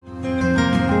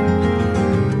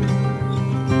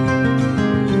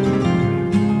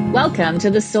Welcome to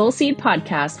the Soul Seed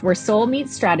Podcast, where soul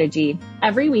meets strategy.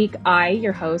 Every week, I,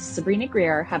 your host, Sabrina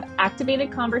Greer, have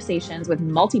activated conversations with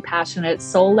multi-passionate,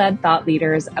 soul-led thought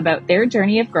leaders about their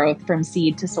journey of growth from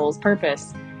seed to soul's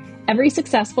purpose. Every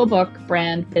successful book,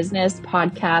 brand, business,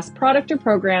 podcast, product, or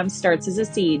program starts as a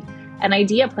seed, an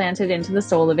idea planted into the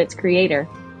soul of its creator.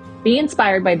 Be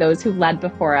inspired by those who've led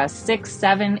before us, 6,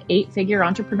 7, 8-figure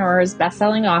entrepreneurs,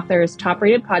 best-selling authors,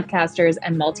 top-rated podcasters,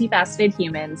 and multifaceted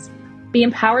humans. Be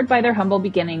empowered by their humble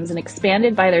beginnings and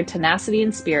expanded by their tenacity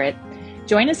and spirit.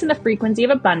 Join us in the frequency of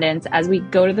abundance as we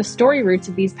go to the story roots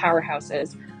of these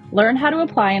powerhouses. Learn how to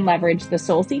apply and leverage the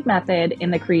Soul Seed method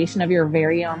in the creation of your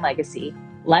very own legacy.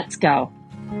 Let's go.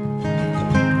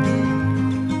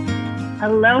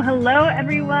 Hello,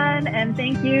 everyone, and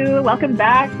thank you. Welcome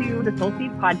back to the Soul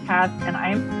Seed Podcast, and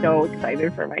I am so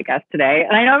excited for my guest today.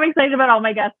 And I know I'm excited about all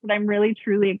my guests, but I'm really,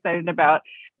 truly excited about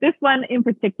this one in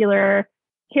particular.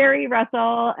 Kari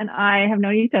Russell and I have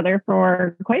known each other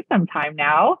for quite some time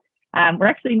now. We're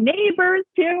actually neighbors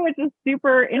too, which is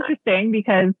super interesting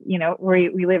because, you know, we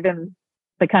live in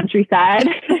the countryside,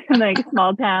 like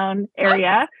small town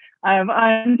area of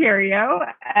Ontario.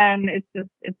 And it's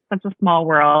such a small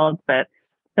world, but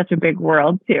such a big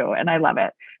world too. And I love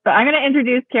it. So I'm going to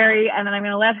introduce Kari, and then I'm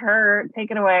going to let her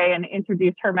take it away and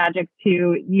introduce her magic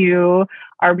to you,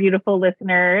 our beautiful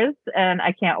listeners. And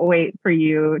I can't wait for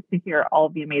you to hear all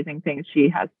of the amazing things she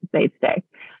has to say today.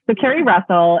 So Kari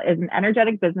Russell is an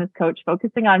energetic business coach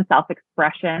focusing on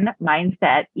self-expression,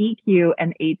 mindset, EQ,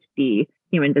 and HD,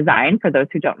 human design, for those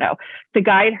who don't know, to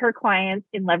guide her clients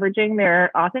in leveraging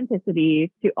their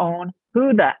authenticity to own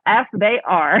who the F they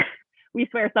are. We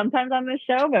swear sometimes on this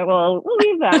show, but we'll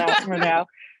leave that out for now.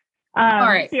 All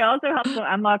right. She also helps them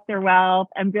unlock their wealth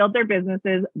and build their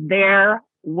businesses their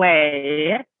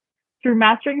way. Through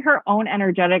mastering her own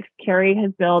energetics, Kari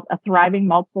has built a thriving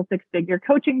multiple six-figure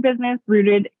coaching business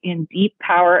rooted in deep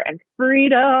power and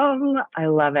freedom. I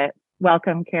love it.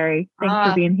 Welcome, Kari. Thanks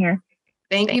for being here.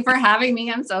 Thank you for having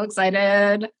me. I'm so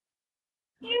excited.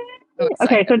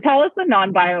 Okay, so tell us the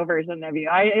non-bio version of you.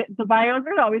 The bios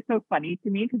are always so funny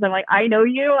to me because I'm like, I know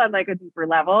you on like a deeper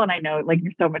level, and I know like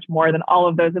you're so much more than all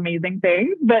of those amazing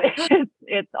things. But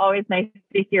it's always nice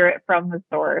to hear it from the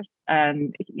source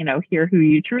and, you know, hear who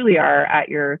you truly are at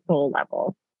your soul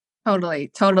level.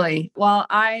 Totally. Well,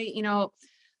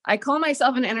 I call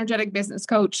myself an energetic business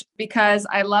coach because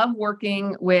I love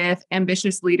working with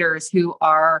ambitious leaders who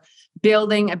are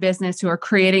building a business, who are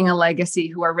creating a legacy,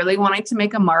 who are really wanting to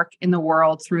make a mark in the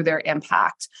world through their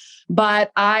impact.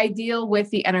 But I deal with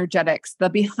the energetics,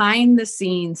 the behind the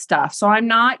scenes stuff. So I'm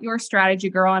not your strategy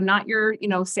girl. I'm not your,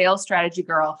 sales strategy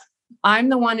girl. I'm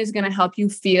the one who's going to help you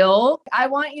feel. I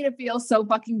want you to feel so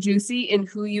fucking juicy in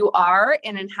who you are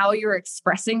and in how you're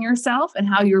expressing yourself and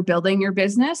how you're building your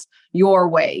business your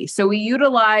way. So we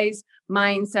utilize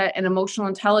mindset and emotional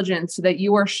intelligence so that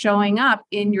you are showing up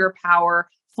in your power,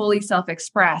 fully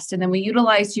self-expressed. And then we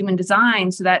utilize human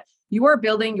design so that you are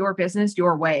building your business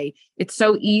your way. It's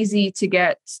so easy to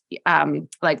get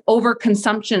like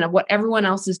overconsumption of what everyone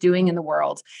else is doing in the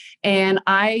world. And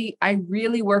I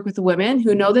really work with women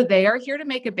who know that they are here to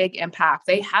make a big impact.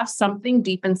 They have something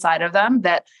deep inside of them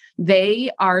that they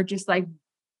are just like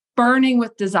burning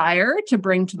with desire to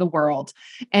bring to the world.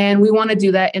 And we want to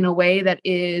do that in a way that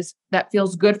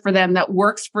feels good for them, that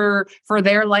works for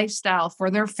their lifestyle, for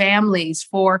their families,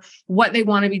 for what they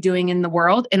want to be doing in the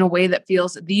world in a way that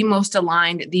feels the most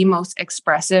aligned, the most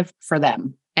expressive for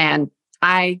them. And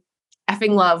I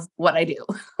effing love what I do.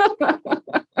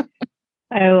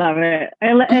 I love it.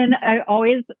 I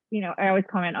always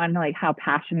comment on like how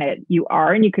passionate you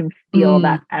are, and you can feel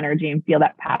that energy and feel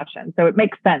that passion. So it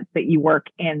makes sense that you work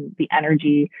in the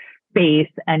energy space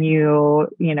and you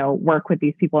work with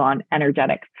these people on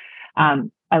energetics.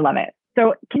 I love it.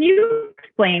 So can you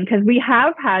explain, because we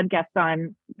have had guests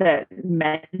on that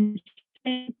mention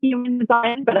human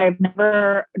design, but I have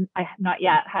not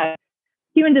yet had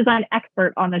human design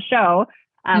expert on the show.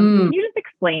 Can you just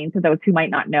explain to those who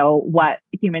might not know what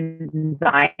human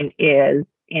design is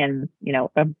I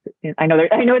know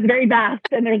it's very vast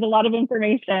and there's a lot of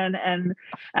information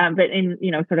but in,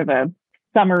 sort of a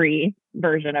summary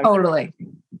version of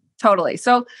Totally.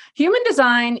 So human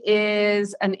design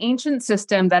is an ancient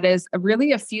system that is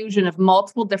really a fusion of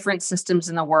multiple different systems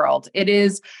in the world. It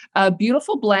is a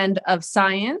beautiful blend of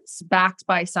science backed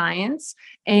by science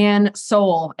and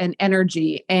soul and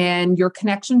energy and your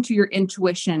connection to your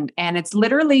intuition. And it's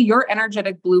literally your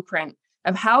energetic blueprint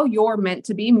of how you're meant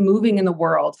to be moving in the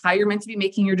world, how you're meant to be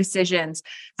making your decisions,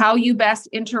 how you best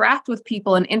interact with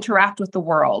people and interact with the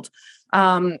world.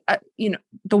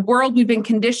 The world, we've been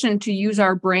conditioned to use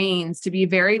our brains to be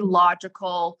very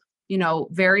logical,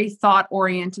 very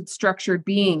thought-oriented, structured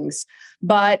beings.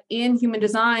 But in human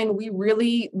design, we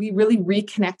really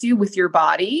reconnect you with your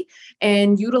body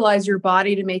and utilize your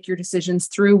body to make your decisions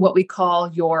through what we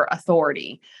call your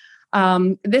authority.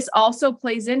 This also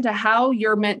plays into how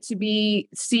you're meant to be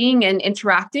seeing and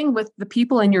interacting with the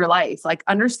people in your life, like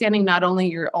understanding not only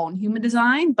your own human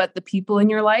design, but the people in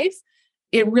your life.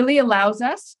 It really allows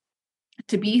us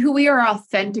to be who we are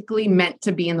authentically meant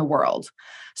to be in the world.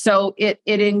 So it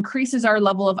increases our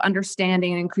level of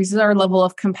understanding, it increases our level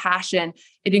of compassion,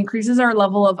 it increases our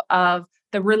level of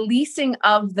the releasing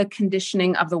of the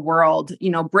conditioning of the world,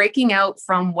 breaking out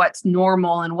from what's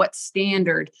normal and what's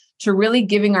standard to really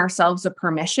giving ourselves a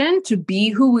permission to be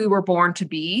who we were born to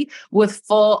be with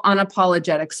full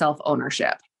unapologetic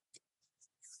self-ownership.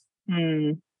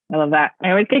 I love that.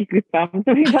 I always get goosebumps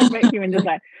when you talk about human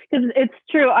design because it's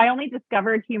true. I only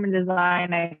discovered human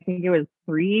design, I think it was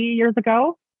 3 years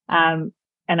ago.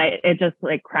 And it just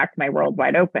like cracked my world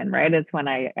wide open, right? It's when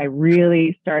I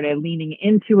really started leaning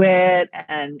into it.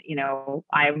 And,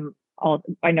 I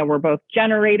know we're both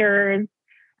generators.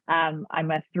 I'm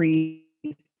a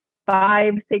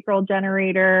 3-5 sacral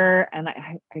generator. And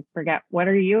I forget, what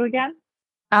are you again?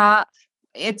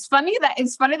 It's funny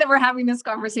that we're having this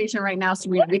conversation right now,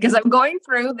 Serena, because I'm going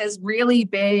through this really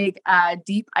big,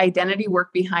 deep identity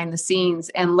work behind the scenes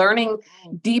and learning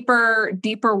deeper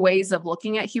ways of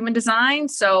looking at human design.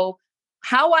 So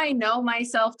how I know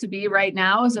myself to be right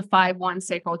now is a 5-1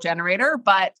 sacral generator,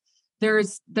 but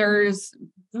there's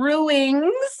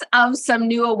brewings of some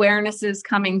new awarenesses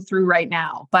coming through right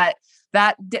now. But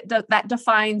that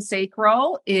defined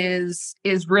sacral is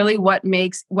really what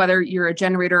makes, whether you're a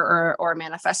generator or a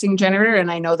manifesting generator,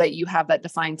 and I know that you have that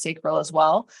defined sacral as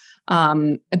well,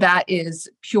 that is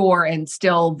pure and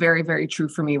still very, very true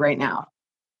for me right now.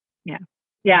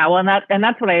 Yeah. Well, and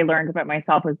that's what I learned about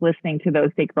myself, was listening to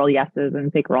those sacral yeses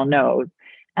and sacral nos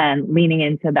and leaning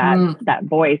into that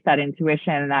voice, that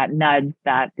intuition, that nudge,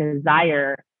 that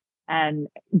desire. And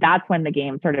that's when the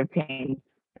game sort of changed,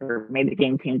 or maybe the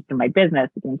game changed in my business,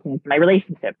 the game changed in my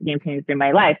relationship, the game changed in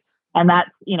my life. And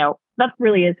that's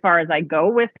really as far as I go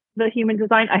with the human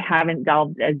design. I haven't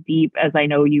delved as deep as I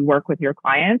know you work with your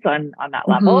clients on that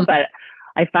level, but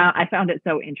I found it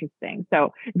so interesting.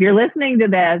 So if you're listening to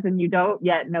this and you don't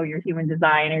yet know your human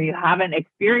design, or you haven't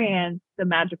experienced the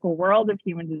magical world of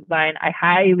human design, I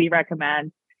highly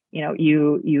recommend,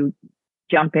 you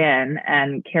jump in,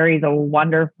 and Kari's a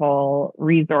wonderful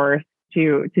resource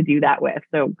to do that with.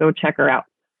 So go check her out.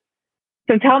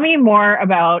 So tell me more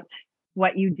about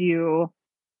what you do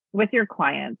with your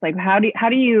clients. Like how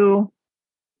do you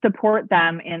support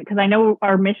them in, because I know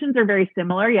our missions are very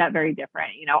similar yet very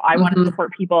different. I want to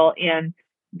support people in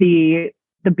the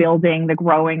building, the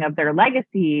growing of their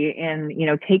legacy, in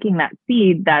taking that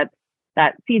seed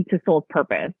to soul's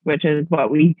purpose, which is what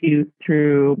we do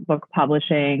through book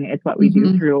publishing. It's what we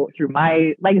do through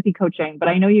my legacy coaching. But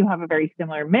I know you have a very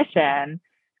similar mission.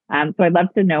 So I'd love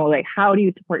to know, like, how do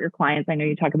you support your clients? I know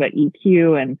you talk about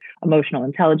EQ and emotional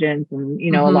intelligence and,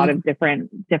 a lot of different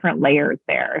layers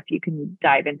there. If you can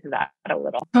dive into that a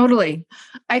little. Totally.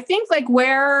 I think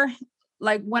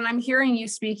when I'm hearing you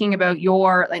speaking about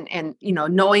your, and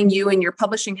knowing you and your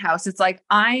publishing house, it's like,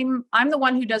 I'm the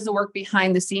one who does the work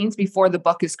behind the scenes before the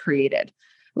book is created.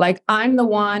 Like, I'm the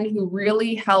one who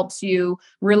really helps you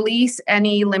release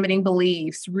any limiting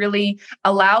beliefs, really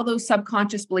allow those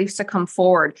subconscious beliefs to come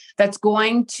forward. That's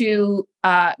going to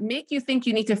make you think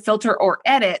you need to filter or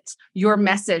edit your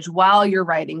message while you're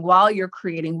writing, while you're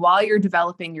creating, while you're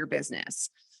developing your business.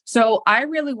 So I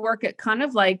really work at kind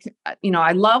of like,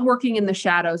 I love working in the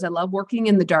shadows. I love working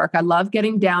in the dark. I love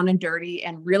getting down and dirty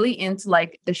and really into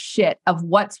like the shit of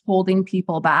what's holding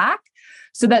people back,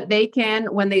 so that they can,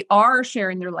 when they are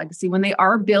sharing their legacy, when they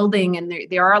are building and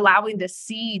they are allowing the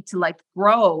seed to like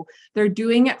grow, they're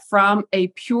doing it from a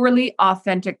purely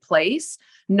authentic place,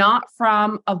 not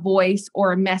from a voice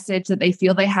or a message that they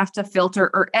feel they have to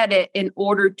filter or edit in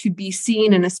order to be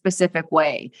seen in a specific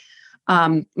way.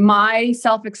 My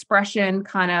self-expression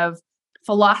kind of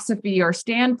philosophy or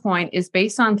standpoint is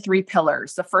based on 3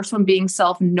 pillars. The first one being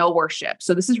self-know-worship.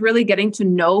 So this is really getting to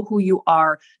know who you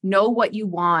are, know what you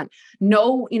want,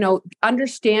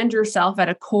 understand yourself at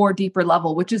a core, deeper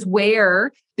level, which is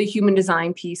where the human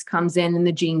design piece comes in and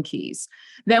the gene keys.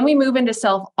 Then we move into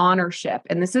self-ownership.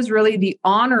 And this is really the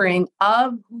honoring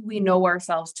of who we know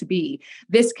ourselves to be.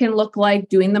 This can look like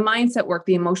doing the mindset work,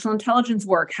 the emotional intelligence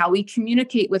work, how we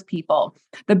communicate with people,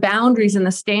 the boundaries and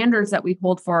the standards that we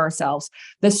hold for ourselves,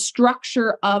 the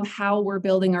structure of how we're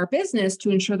building our business to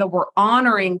ensure that we're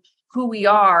honoring who we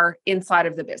are inside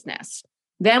of the business.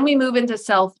 Then we move into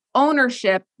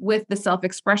self-ownership with the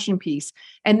self-expression piece.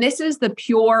 And this is the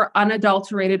pure,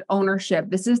 unadulterated ownership.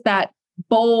 This is that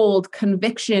bold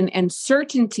conviction and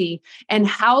certainty, and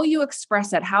how you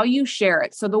express it, how you share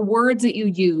it. So the words that you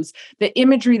use, the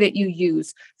imagery that you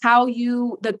use, how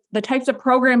you, the types of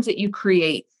programs that you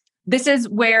create. This is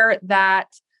where that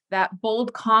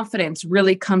bold confidence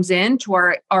really comes into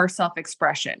our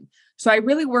self-expression. So I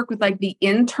really work with like the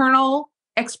internal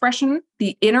expression,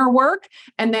 the inner work,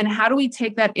 and then how do we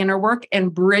take that inner work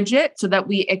and bridge it so that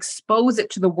we expose it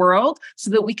to the world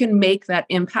so that we can make that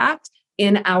impact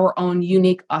in our own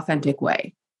unique, authentic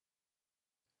way.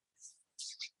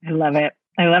 I love it.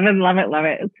 I love it, love it, love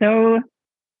it. It's so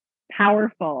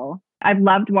powerful. I've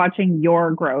loved watching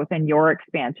your growth and your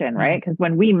expansion, right? Because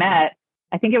when we met,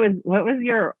 I think it was, what was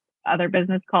your other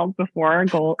business called before?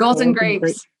 Golds and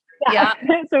Grapes. Yeah.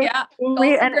 So yeah.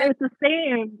 and it's the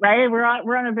same, right? We're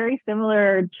on a very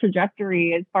similar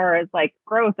trajectory as far as like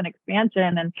growth and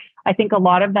expansion. And I think a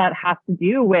lot of that has to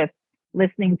do with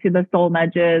listening to the soul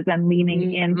nudges and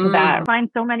leaning into that. I find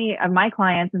so many of my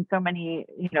clients and so many,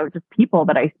 just people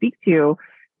that I speak to,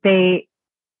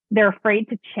 they're afraid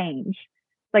to change.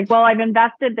 Like, well, I've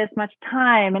invested this much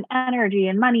time and energy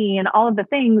and money and all of the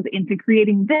things into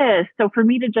creating this. So for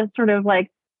me to just sort of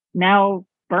like now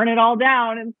burn it all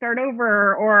down and start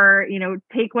over, or,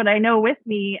 take what I know with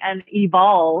me and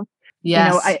evolve,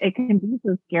 yes. It can be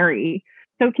so scary.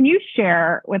 So can you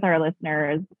share with our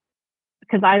listeners,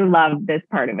 because I love this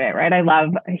part of it, right? I love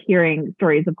hearing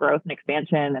stories of growth and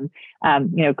expansion.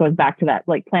 And, it goes back to that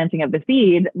like planting of the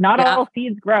seed. Not all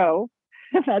seeds grow.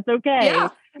 That's okay.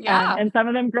 Yeah. And some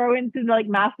of them grow into like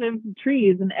massive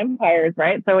trees and empires,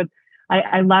 right? So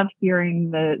I love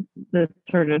hearing the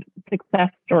sort of success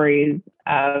stories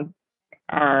of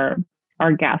our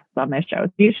guests on this show.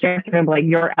 So you share sort of like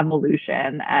your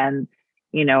evolution and,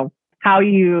 how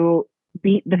you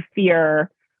beat the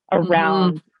fear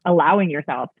around allowing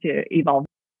yourself to evolve.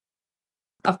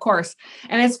 Of course.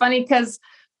 And it's funny because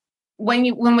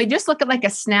when we just look at like a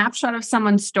snapshot of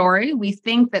someone's story, we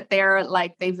think that they're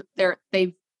like,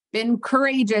 they've been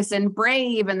courageous and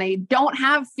brave and they don't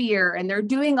have fear and they're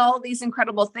doing all these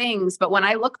incredible things. But when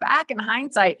I look back in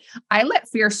hindsight, I let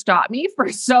fear stop me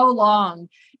for so long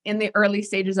in the early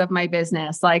stages of my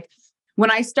business. Like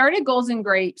when I started Golds and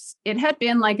Grapes, it had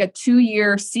been like a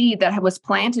 2-year seed that was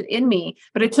planted in me,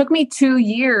 but it took me 2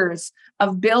 years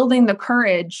of building the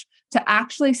courage to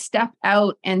actually step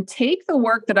out and take the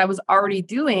work that I was already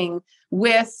doing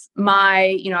with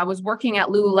my, I was working at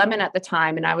Lululemon at the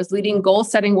time, and I was leading goal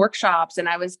setting workshops, and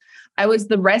I was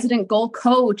the resident goal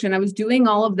coach, and I was doing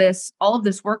all of this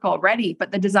work already,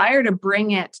 but the desire to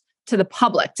bring it to the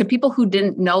public, to people who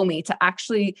didn't know me, to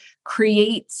actually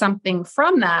create something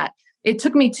from that. It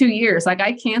took me 2 years. Like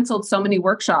I canceled so many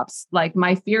workshops, like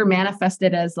my fear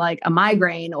manifested as like a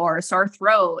migraine or a sore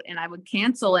throat, and I would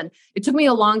cancel. And it took me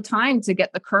a long time to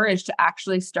get the courage to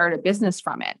actually start a business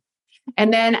from it.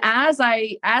 And then as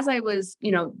I was,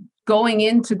 going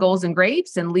into Golds and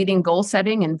Grapes and leading goal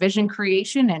setting and vision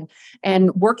creation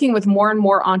and working with more and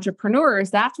more entrepreneurs,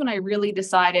 that's when I really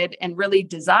decided and really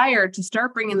desired to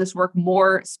start bringing this work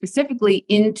more specifically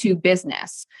into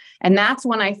business. And that's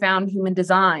when I found human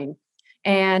design.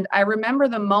 And I remember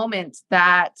the moment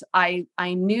that I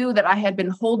knew that I had been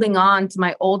holding on to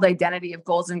my old identity of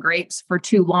Golds and Grapes for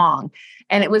too long.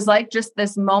 And it was like just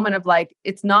this moment of like,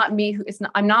 it's not me,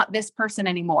 I'm not this person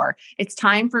anymore. It's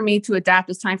time for me to adapt.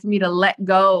 It's time for me to let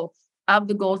go of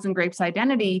the Golds and Grapes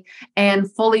identity and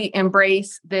fully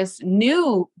embrace this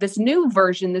new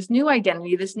version, this new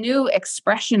identity, this new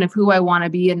expression of who I want to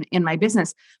be in my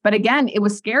business. But again, it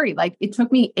was scary. Like it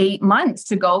took me 8 months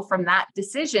to go from that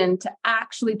decision to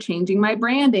actually changing my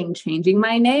branding, changing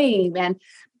my name. And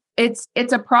it's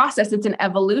a process, it's an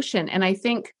evolution. And I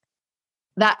think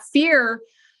that fear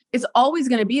is always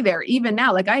going to be there. Even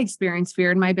now, like I experience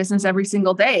fear in my business every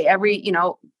single day,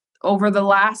 over the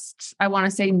last, I want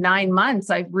to say 9 months,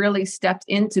 I've really stepped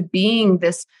into being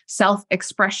this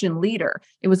self-expression leader.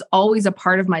 It was always a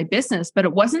part of my business, but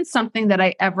it wasn't something that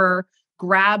I ever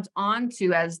grabbed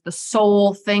onto as the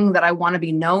sole thing that I want to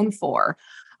be known for.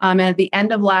 And at the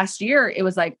end of last year, it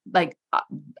was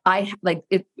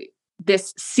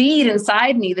this seed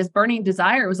inside me, this burning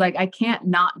desire was like, I can't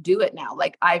not do it now.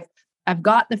 Like I've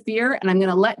got the fear, and I'm going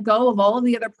to let go of all of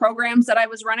the other programs that I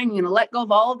was running. I'm going to let go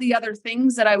of all of the other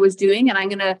things that I was doing. And I'm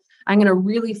going to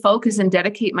really focus and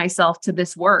dedicate myself to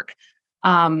this work.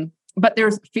 But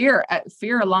there's fear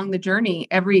along the journey,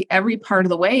 every part of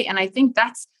the way. And I think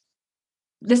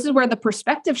this is where the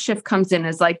perspective shift comes in,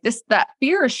 is like that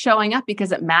fear is showing up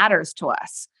because it matters to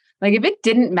us. Like if it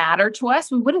didn't matter to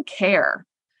us, we wouldn't care.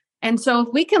 And so if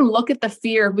we can look at the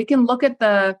fear, we can look at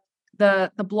the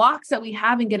blocks that we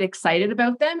have and get excited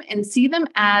about them and see them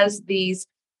as these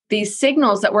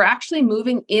signals that we're actually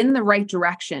moving in the right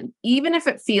direction. Even if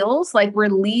it feels like we're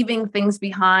leaving things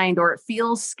behind or it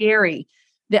feels scary,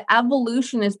 the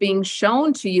evolution is being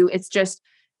shown to you. It's just,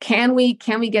 can we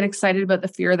get excited about the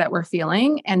fear that we're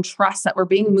feeling and trust that we're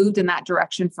being moved in that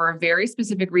direction for a very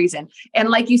specific reason? And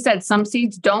like you said, some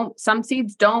seeds don't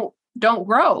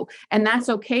grow, and that's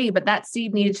okay. But that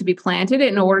seed needed to be planted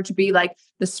in order to be like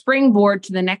the springboard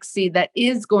to the next seed that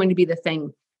is going to be the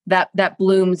thing that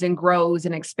blooms and grows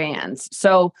and expands.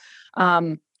 So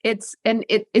it's an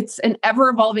ever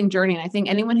evolving journey. And I think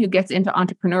anyone who gets into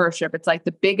entrepreneurship, it's like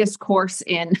the biggest course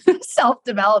in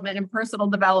self-development and personal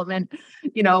development,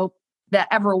 that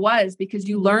ever was, because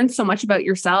you learn so much about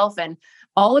yourself. And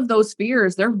all of those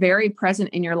fears, they're very present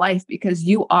in your life because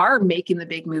you are making the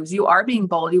big moves. You are being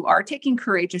bold. You are taking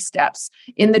courageous steps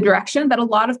in the direction that a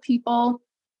lot of people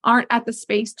aren't at the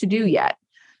space to do yet.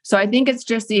 So I think it's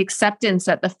just the acceptance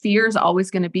that the fear is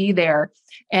always going to be there.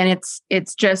 And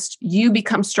it's just, you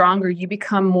become stronger. You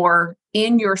become more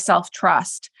in your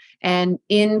self-trust and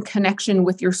in connection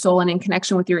with your soul and in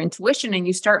connection with your intuition. And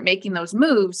you start making those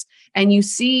moves and you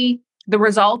see the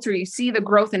results, or you see the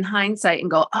growth in hindsight and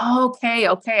go, oh, okay.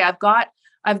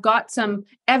 I've got some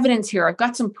evidence here. I've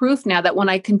got some proof now that when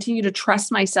I continue to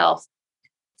trust myself,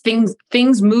 things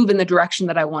move in the direction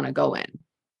that I want to go in.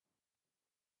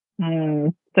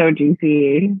 So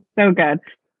juicy. So good.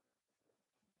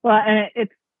 Well, and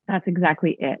that's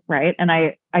exactly it. Right. And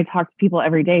I talk to people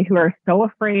every day who are so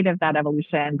afraid of that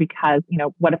evolution because,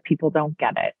 what if people don't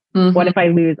get it? Mm-hmm. What if I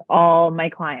lose all my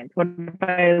clients? What if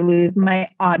I lose my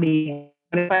audience?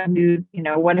 What if I lose,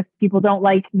 what if people don't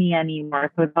like me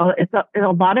anymore? So it's a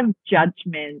lot of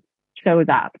judgment shows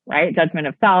up, right? Judgment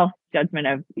of self, judgment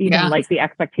of even like the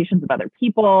expectations of other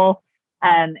people.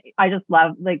 And I just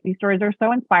love, like, these stories are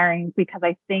so inspiring because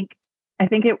I think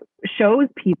it shows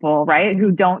people, right,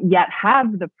 who don't yet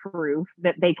have the proof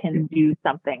that they can do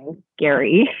something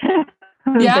scary.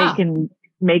 They can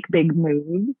make big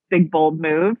moves, big, bold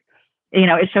moves.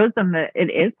 It shows them that it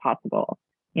is possible.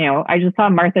 I just saw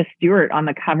Martha Stewart on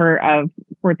the cover of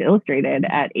Sports Illustrated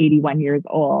at 81 years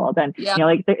old. And,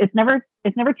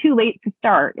 it's never too late to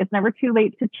start. It's never too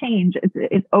late to change.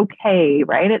 It's okay,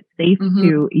 right? It's safe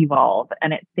to evolve,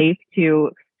 and it's safe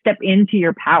to step into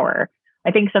your power.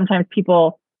 I think sometimes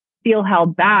people feel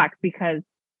held back because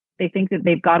they think that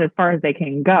they've got as far as they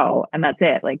can go, and that's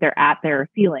it. Like, they're at their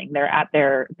ceiling, they're at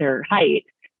their height.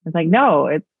 It's like,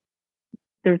 no,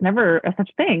 there's never a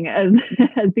such thing as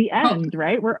the end,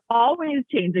 right? We're always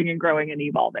changing and growing and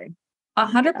evolving.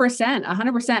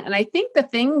 100%. And I think the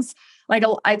things, like,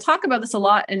 I talk about this a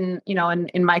lot in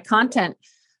my content,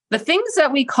 the things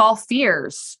that we call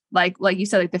fears, like you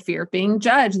said, like the fear of being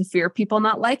judged, the fear of people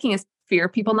not liking us, fear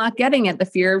of people not getting it, the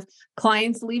fear of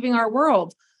clients leaving our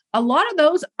world. A lot of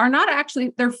those are not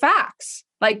actually, they're facts.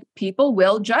 Like, people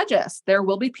will judge us. There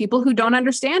will be people who don't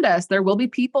understand us. There will be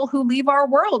people who leave our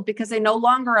world because they no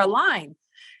longer align.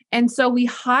 And so we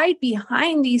hide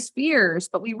behind these fears,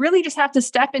 but we really just have to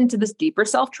step into this deeper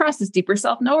self-trust, this deeper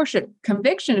self-knowledge,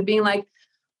 conviction of being like,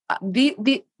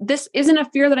 this isn't a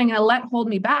fear that I'm going to let hold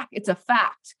me back. It's a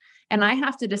fact. And I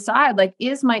have to decide, like,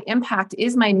 is my impact,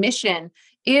 is my mission,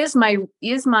 is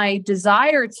my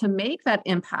desire to make that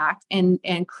impact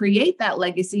and create that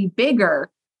legacy bigger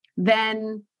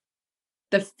than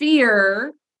the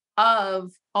fear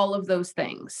of all of those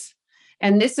things?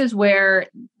 And this is where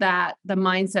the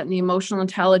mindset and the emotional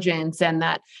intelligence and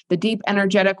that the deep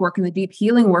energetic work and the deep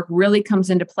healing work really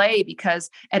comes into play, because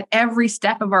at every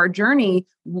step of our journey,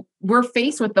 we're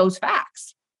faced with those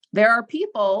facts. There are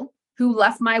people who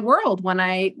left my world when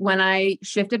I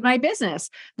shifted my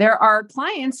business. There are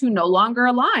clients who no longer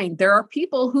align. There are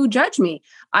people who judge me.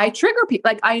 I trigger people.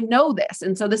 Like, I know this.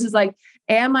 And so this is like,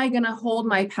 am I going to hold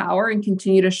my power and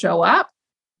continue to show up?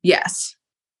 Yes.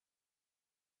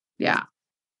 Yeah.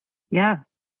 Yeah.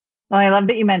 Well, I love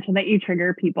that you mentioned that you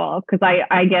trigger people, because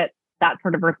I get that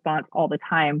sort of response all the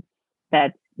time,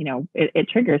 that, it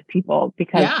triggers people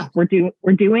because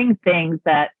we're doing things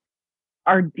that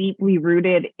are deeply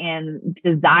rooted in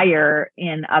desire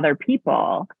in other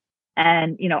people.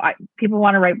 And, people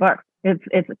want to write books.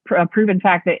 It's a proven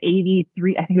fact that 83%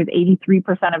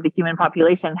 of the human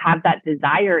population have that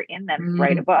desire in them to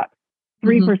write a book.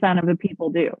 3% of the people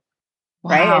do.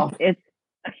 Wow. Right? It's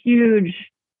a huge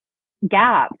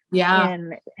gap in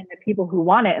the people who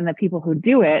want it and the people who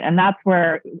do it. And that's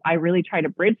where I really try to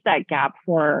bridge that gap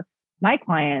for my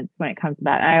clients when it comes to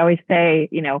that. And I always say,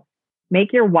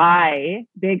 make your why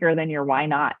bigger than your why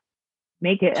not.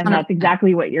 make it. And 100%. that's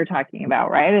exactly what you're talking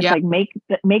about, right? It's Yeah. like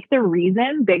make the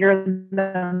reason bigger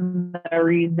than the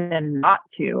reason not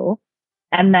to,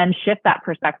 and then shift that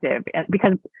perspective.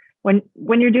 Because when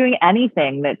you're doing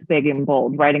anything that's big and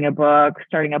bold, writing a book,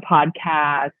 starting a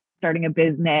podcast, starting a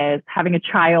business, having a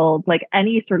child, like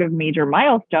any sort of major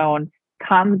milestone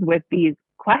comes with these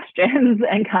questions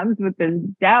and comes with this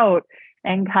doubt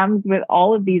and comes with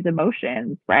all of these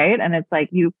emotions, right? And it's like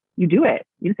you do it.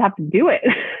 You just have to do it.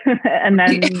 And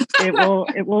then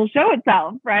it will show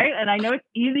itself, right? And I know it's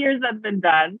easier said than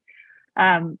done.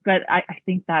 But I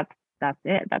think that's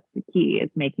it. That's the key, is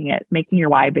making your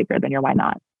why bigger than your why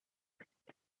not.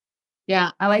 Yeah.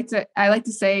 I like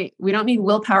to say we don't need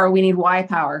willpower, we need why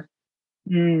power.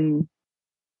 Yeah.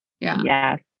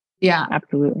 Yes. Yeah.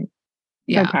 Absolutely.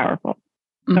 Yeah. So powerful.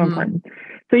 So important.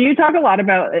 So you talk a lot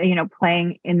about,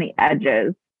 playing in the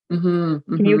edges. Can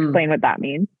you explain what that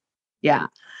means? Yeah.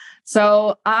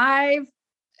 So I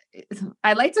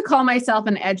like to call myself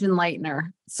an edge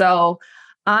enlightener. So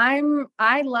I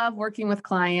love working with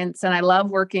clients, and I love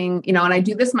working, and I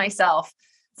do this myself.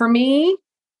 For me,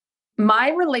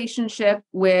 my relationship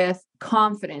with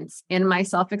confidence in my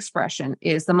self-expression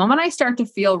is the moment I start to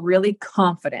feel really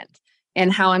confident in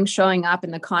how I'm showing up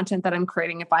in the content that I'm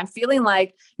creating. If I'm feeling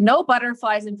like no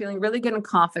butterflies and feeling really good and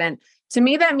confident, to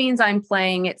me, that means I'm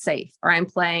playing it safe or I'm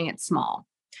playing it small.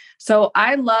 So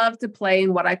I love to play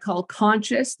in what I call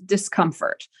conscious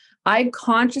discomfort. I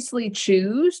consciously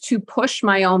choose to push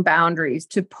my own boundaries,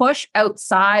 to push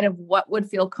outside of what would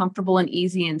feel comfortable and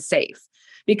easy and safe,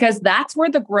 because that's where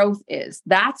the growth is.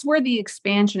 That's where the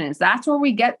expansion is. That's where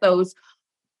we get those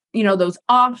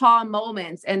aha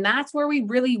moments. And that's where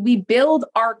we build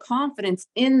our confidence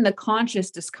in the conscious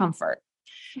discomfort.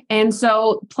 And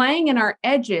so playing in our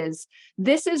edges,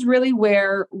 this is really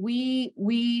where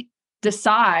we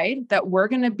decide that we're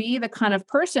going to be the kind of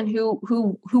person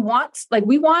who wants, like,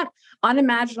 we want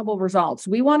unimaginable results.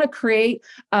 We want to create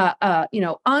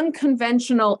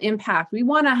unconventional impact. We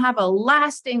want to have a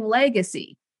lasting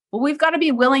legacy. Well, we've got to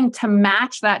be willing to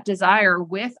match that desire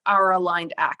with our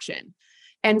aligned action.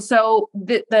 And so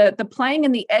the playing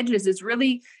in the edges is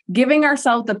really giving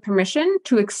ourselves the permission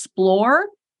to explore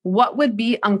what would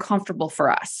be uncomfortable for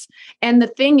us. And the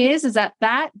thing is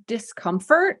that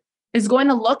discomfort is going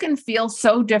to look and feel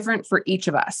so different for each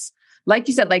of us. Like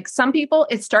you said, like some people,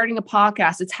 it's starting a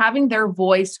podcast, it's having their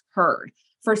voice heard.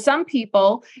 For some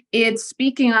people, it's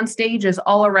speaking on stages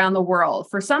all around the world.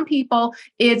 For some people,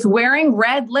 it's wearing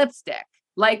red lipstick.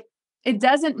 Like, it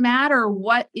doesn't matter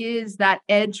what is that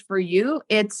edge for you.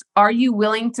 It's, are you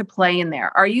willing to play in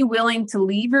there? Are you willing to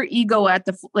leave your ego at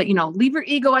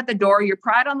the door, your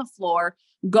pride on the floor,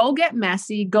 go get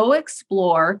messy, go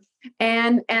explore,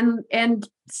 and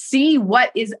see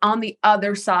what is on the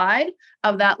other side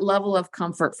of that level of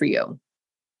comfort for you.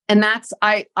 And that's,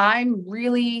 I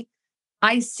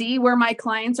see where my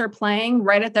clients are playing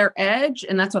right at their edge.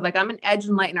 And that's what, like, I'm an edge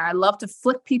enlightener. I love to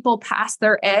flick people past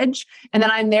their edge, and then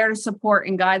I'm there to support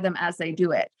and guide them as they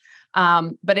do it.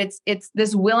 But it's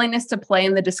this willingness to play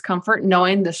in the discomfort,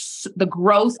 knowing the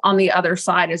growth on the other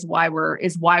side is why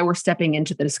we're stepping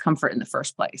into the discomfort in the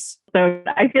first place. So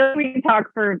I feel like we can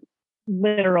talk for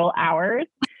literal hours,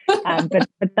 but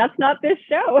that's not this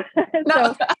show.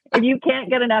 So if you can't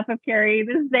get enough of Kari,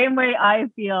 the same way I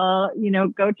feel,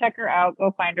 go check her out,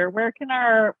 go find her. Where can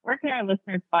our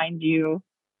listeners find you if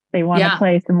they want to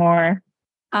play some more?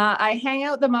 I hang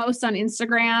out the most on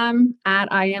Instagram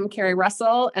at I am Kari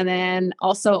Russell, and then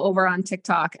also over on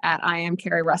TikTok at I am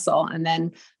Kari Russell. And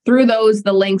then through those,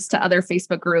 the links to other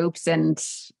Facebook groups and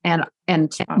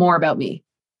more about me.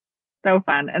 So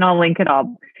fun. And I'll link it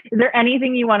all. Is there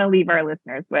anything you want to leave our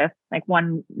listeners with? Like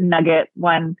one nugget,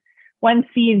 one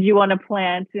seed you want to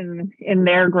plant in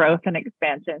their growth and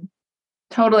expansion?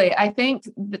 Totally. I think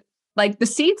the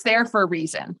seed's there for a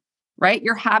reason, right?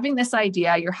 You're having this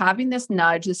idea, you're having this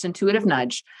nudge, this intuitive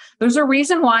nudge. There's a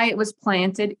reason why it was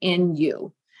planted in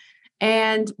you.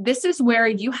 And this is where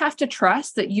you have to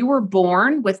trust that you were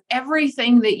born with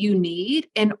everything that you need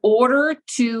in order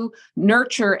to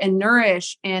nurture and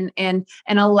nourish and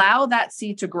allow that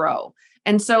seed to grow.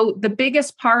 And so the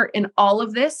biggest part in all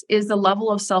of this is the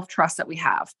level of self-trust that we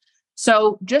have.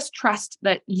 So just trust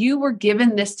that you were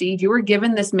given this seed, you were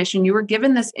given this mission, you were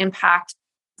given this impact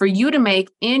for you to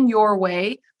make in your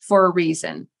way for a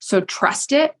reason. So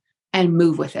trust it and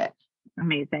move with it.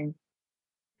 Amazing.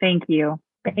 Thank you.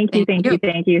 Thank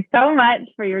you so much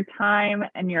for your time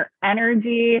and your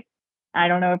energy. I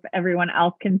don't know if everyone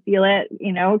else can feel it,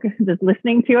 just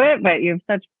listening to it, but you have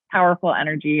such powerful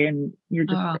energy and you're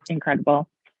just incredible.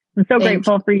 I'm so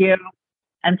grateful for you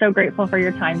and so grateful for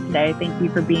your time today. Thank you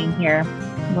for being here.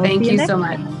 We'll Thank see you next so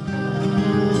much.